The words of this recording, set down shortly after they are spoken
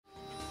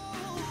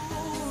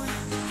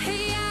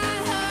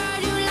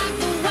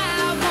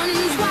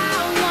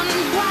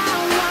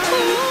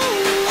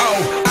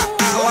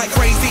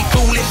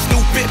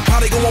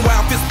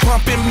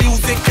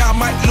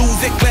might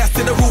lose it. Glass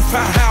to the roof,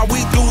 how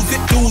we lose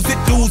it, lose it,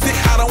 lose it.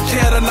 I don't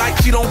care tonight,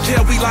 she don't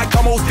care. We like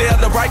almost there,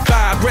 the right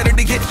vibe, ready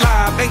to get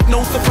live. Ain't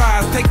no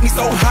surprise, take me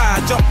so high,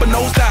 jumping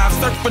those dives,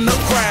 surfing the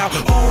crowd.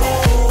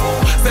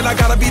 Ooh, said I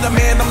gotta be the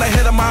man, I'm the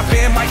head of my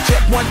band. Mic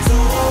check 1,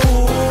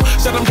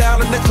 2. Shut them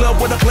down in the club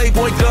with a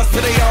Playboy does,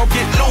 till they all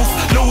get loose,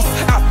 loose.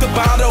 Out the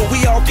bottle,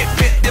 we all get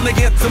fit in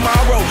again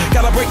tomorrow.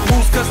 Gotta break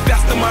rules, cause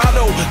that's the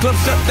motto. Club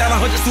shut down,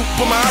 100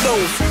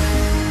 supermodels.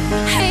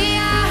 Hey,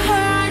 I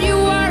heard you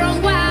were a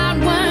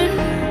wild one.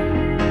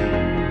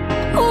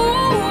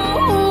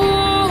 Ooh,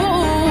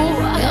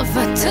 if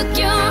I took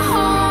you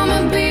home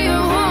and be a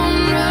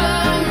home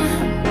run,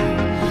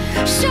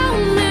 show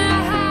me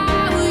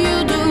how you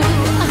do.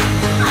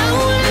 I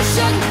wanna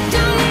shut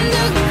down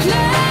the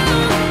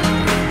club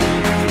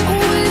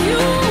with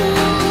you.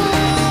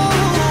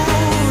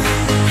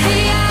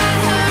 Hey, I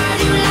heard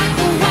you like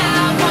the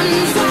wild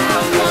ones,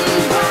 wild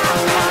ones,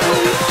 wild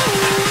ones.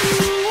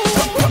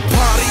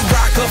 Party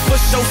rocker, for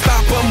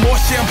showstopper, more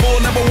shampoo,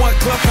 #1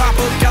 club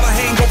hopper. Got a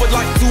hangover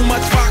like too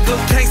much vodka.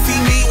 Can't see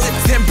me with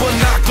 10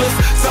 binoculars.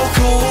 So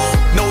cool,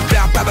 no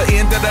doubt by the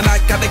end of the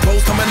night. Got the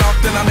clothes coming off,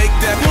 then I make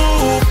that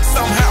move.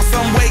 Somehow,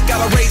 some way,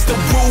 gotta raise the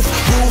roof.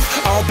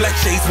 All black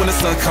shades when the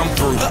sun come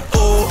through.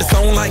 It's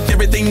on like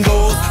everything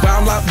goes.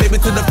 Wild out, baby,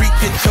 to the freak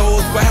it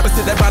shows. What happens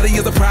to that body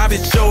is a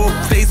private show.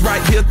 Stays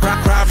right here,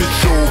 private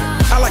show.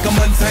 I like a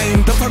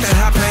mundane, don't talk that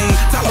high pain.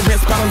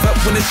 Tolerance bottoms up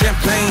when it's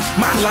champagne.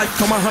 My life,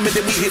 come Muhammad,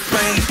 then we hit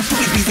Spain.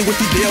 Too easy with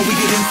the deal, we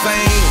get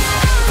insane.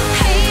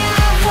 Hey,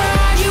 I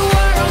heard you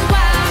were a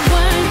wild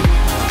one.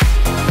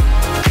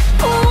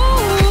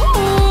 Ooh,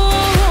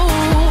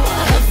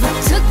 if I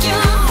took you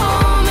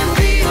home and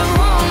be a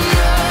home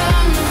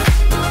run,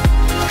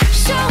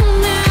 show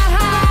me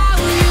how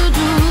you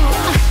do.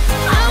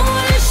 I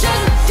wanna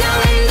shut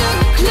down the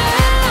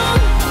club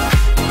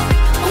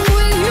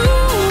with you.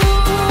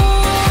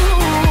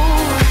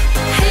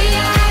 Hey,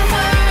 I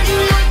heard you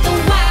like the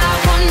wild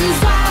ones,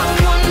 wild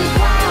ones,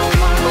 wild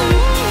ones.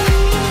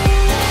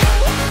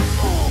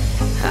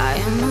 I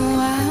am a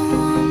wild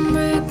one,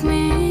 break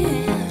me.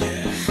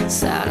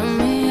 Side of